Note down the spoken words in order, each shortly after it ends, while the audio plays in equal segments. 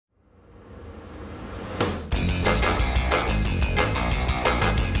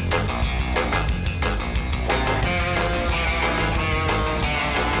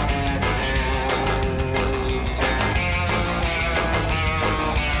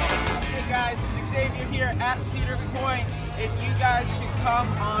at Cedar Point, and you guys should come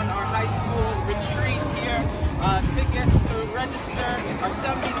on our high school retreat here. Tickets to register are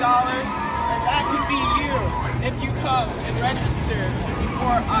 $70, and that could be you if you come and register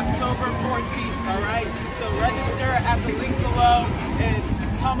before October 14th, all right? So register at the link below and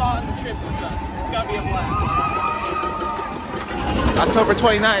come on the trip with us. It's gonna be a blast. October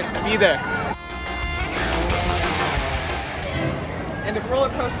 29th, be there. And if roller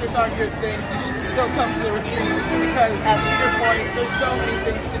coasters aren't your thing, you should still come to the retreat, because at Cedar Point, there's so many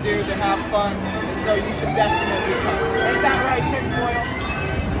things to do to have fun, and so you should definitely come. Ain't that right, tinfoil?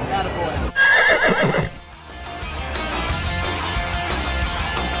 Attaboy.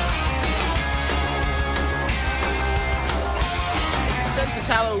 Since it's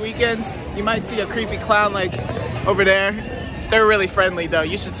Halloween weekends, you might see a creepy clown like over there. They're really friendly though,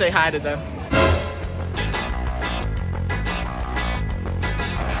 you should say hi to them.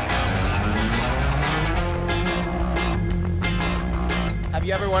 Have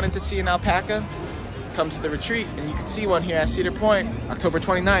you ever wanted to see an alpaca? Come to the retreat and you can see one here at Cedar Point, October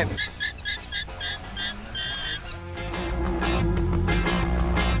 29th.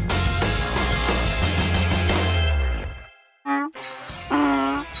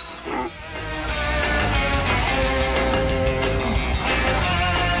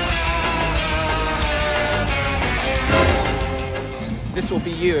 This will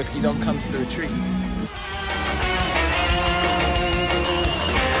be you if you don't come to the retreat.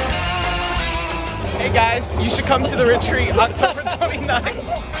 Hey guys, you should come to the retreat October 29th.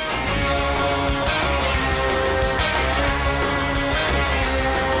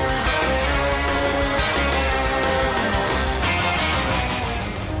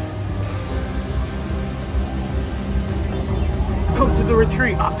 Come to the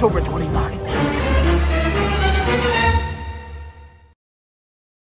retreat October 29th.